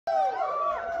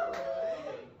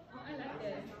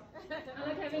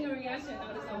suggestion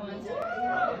out of someone.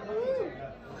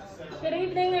 Good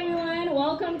evening, everyone.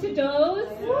 Welcome to Doe's.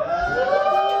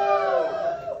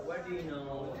 What do you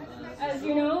know? As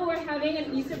you know, we're having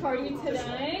an Easter party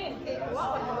tonight.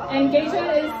 And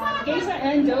G3sha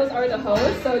and Doe's are the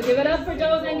hosts, so give it up for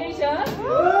Doe's and G3sha.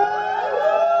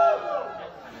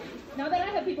 Now that I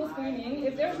have people screaming,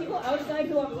 if there are people outside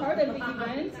who are part of the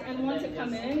event and want to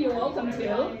come in, you're welcome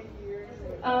to.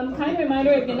 Kind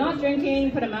reminder, if you're not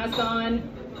drinking, put a mask on.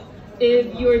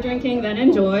 If you're drinking, then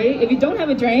enjoy. If you don't have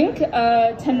a drink,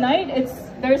 tonight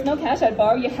there's no cash at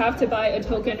bar. You have to buy a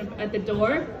token at the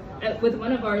door with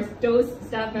one of our Doe's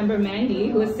staff member,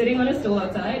 Mandy, who is sitting on a stool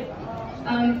outside.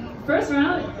 First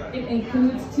round, it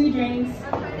includes 2 drinks,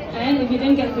 and if you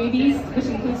didn't get freebies, which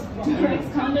includes Durex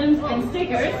condoms and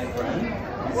stickers,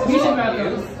 you should grab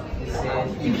those,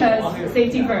 because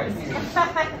safety first.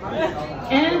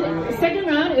 And second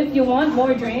round, if you want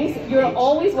more drinks, you're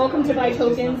always welcome to buy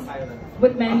tokens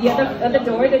with Mandy at the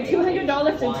door. They're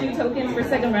 $200 for 2 tokens for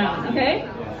second round, okay?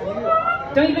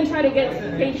 Don't even try to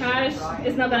pay cash,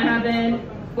 it's not gonna happen.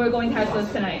 We're going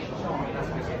cashless tonight.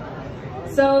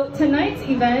 So tonight's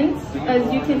event,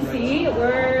 as you can see,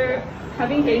 we're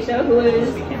having G3sha, who is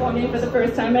performing for the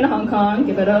first time in Hong Kong.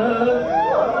 Give it up.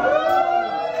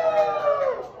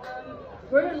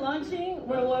 We're launching,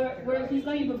 he's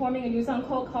going to be performing a new song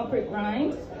called Corporate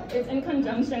Grind. It's in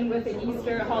conjunction with the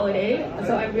Easter holiday,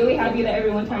 so I'm really happy that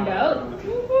everyone turned out.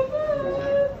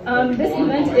 This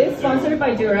event is sponsored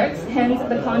by Durex, hence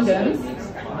the condoms.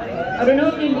 I don't know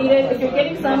if you need it. If you're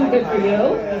getting some, good for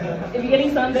you. If you're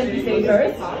getting some, then be safe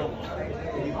first.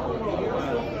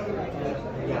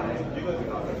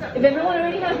 If everyone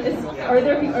already has this, are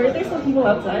there still people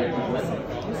outside?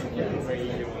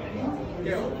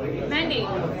 Mandy.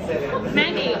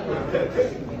 Mandy.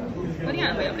 嗰啲人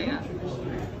係咪入嚟啊？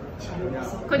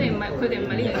佢哋唔係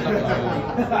呢個。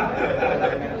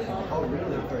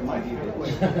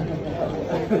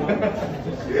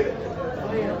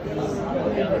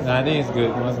I think it's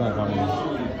good. What's not coming?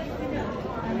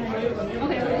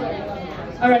 Okay.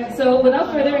 All right. So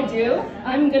without further ado,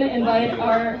 I'm gonna invite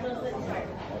our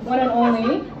one and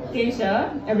only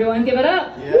G3sha. Everyone, give it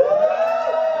up. Yeah.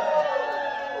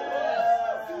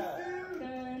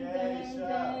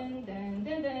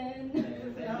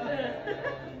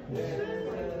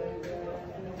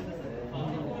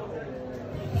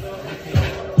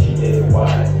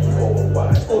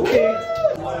 Okay.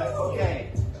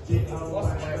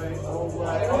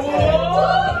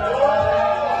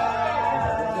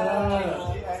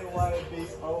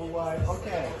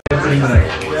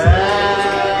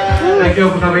 Thank you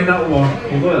for coming out. So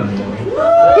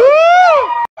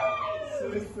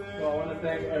I want to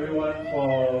thank everyone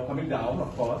for coming down,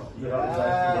 of course. Without you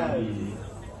guys wouldn't be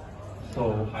so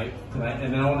hyped tonight.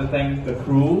 And then I want to thank the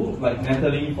crew, like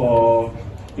Natalie, for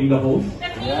being the host.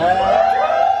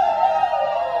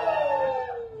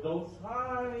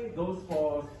 Those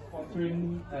for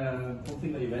sponsoring and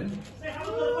hosting the event.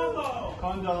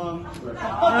 Condom.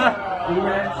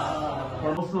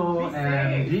 Also,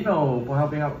 and Gino for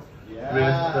helping out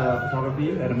with the photography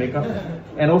and the makeup.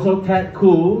 And also Ted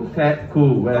Cool,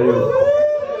 where are you?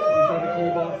 He's on the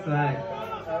keyboard tonight.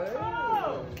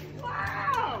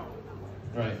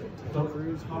 Right. So,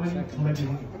 how many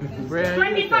people?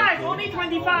 25, only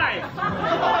 25.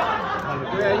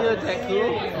 Where are you, Ted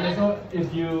Cool? And so,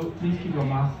 if you please keep your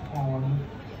mask on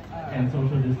and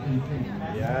social distancing.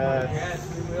 Yes,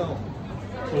 we will.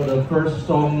 So the first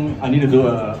song, I need to do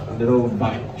a little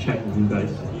vibe check with you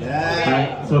guys. Yeah.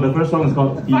 Right? So the first song is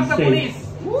called Be Fuck the Safe. police.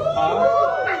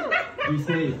 Be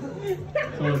safe.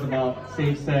 So it's about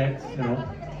safe sex, you know.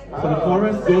 So the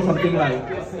chorus goes something like,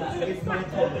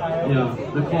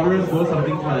 the chorus goes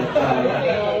something like,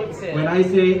 when I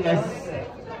say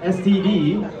S.T.D,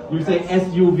 you say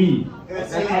S.U.V.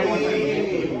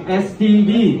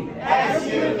 S.T.D.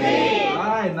 S.U.V.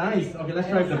 Alright, nice. Okay, let's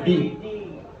try the beat.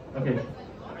 Okay,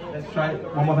 let's try it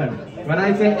one more time. When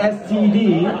I say S.T.D,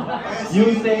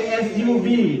 you say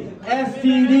S.U.V.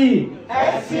 S.T.D.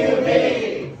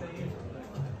 S.U.V.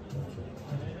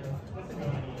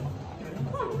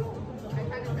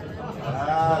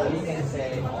 You can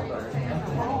say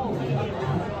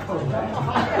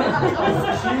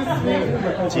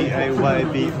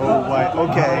G-A-Y-B-O-Y.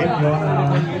 Okay.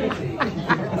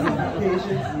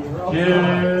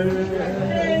 Cheers.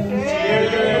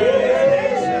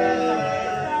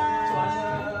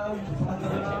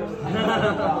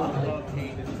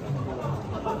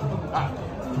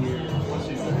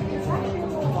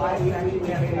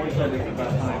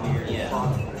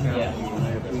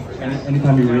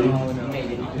 Anytime you're ready.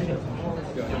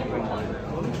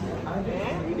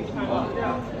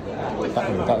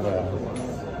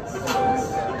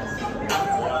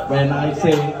 When I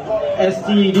say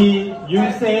S.T.D,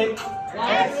 you say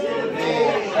S.U.V.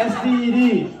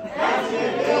 S.T.D.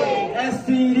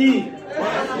 S.T.D.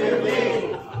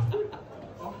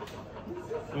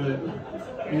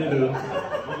 You need to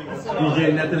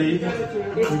DJ Natalie.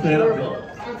 We play it up.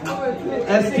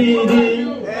 S.T.D.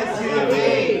 S.U.V.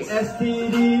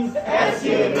 S.T.D.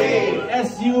 S.U.V.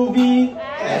 S.U.V.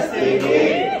 S.T.D.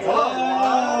 Oh.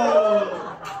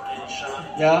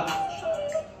 Yeah.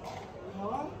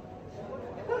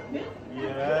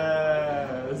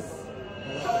 Yes.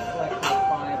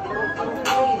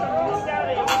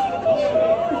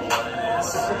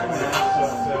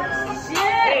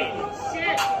 Shit!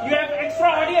 You have extra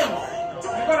audience.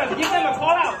 You gotta give them a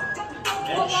call out.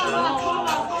 Put your mask on!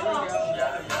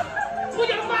 Put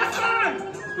your mask on!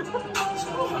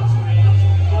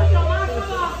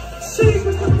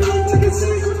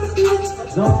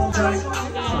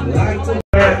 Like to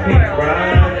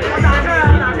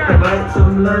provide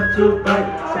some love to fight,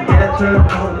 some get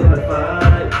turned on in the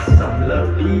fight, some love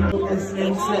people.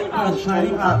 S.M set on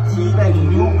shining up,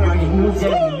 teabagging you, burning you,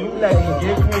 getting you, letting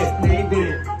you get maybe.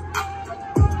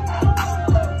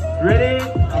 Ready?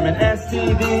 I'm an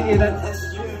S.T.D in an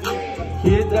S.U.V.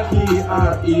 Hit the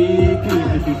P.R.E.P.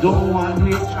 If you don't want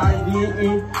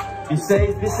H.I.V, be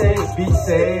safe, be safe, be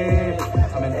safe.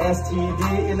 I'm an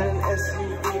S.T.D in an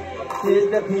S.U.V.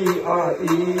 Hit the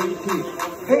P.R.E.P.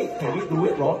 Hey, can we do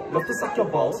it raw? Love to suck your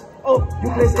balls. Oh,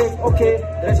 you play safe, okay,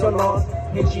 that's your loss.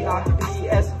 H.I.V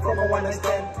from a one night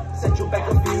stand, sent you back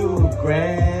a few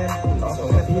grand. Not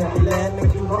so happy, happy land,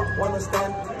 make you not wanna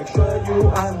stand. Make sure you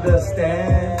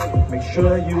understand. Make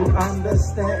sure you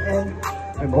understand.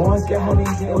 When boys get horny,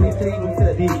 the only thing we feel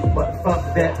it deep. But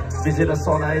fuck that, visit a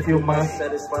sauna if you must.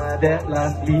 Satisfy that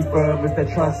lust, be firm with the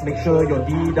trust. Make sure your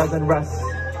D doesn't rust.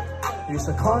 Use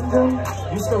a condom,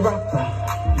 use a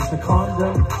rapper. Use a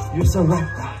condom, use a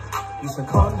rapper. Use a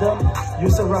condom,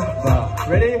 use a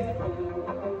rapper. Ready?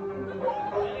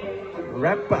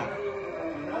 Rapper.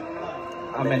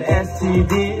 I'm an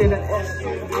S.T.D in an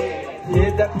S.U.V.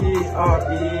 Hit the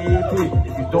P.R.E.P.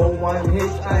 If you don't want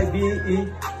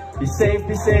H.I.V, be safe,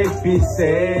 be safe, be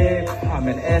safe. I'm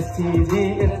an S.T.D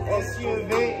in an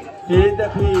S.U.V. Hit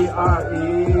the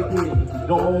P.R.E.P. If you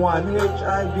don't want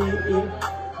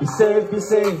H.I.V, be safe, be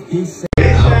safe, be safe.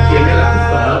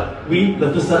 We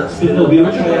love to start, spin the wheel,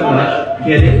 try and laugh.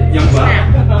 Get it, young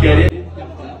buck, get it.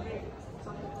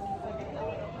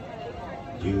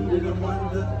 You didn't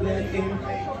want the blame,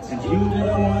 and you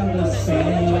didn't want the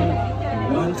same.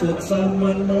 You wanted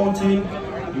someone wanting,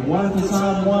 you wanted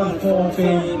someone for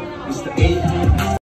fame. It's the 8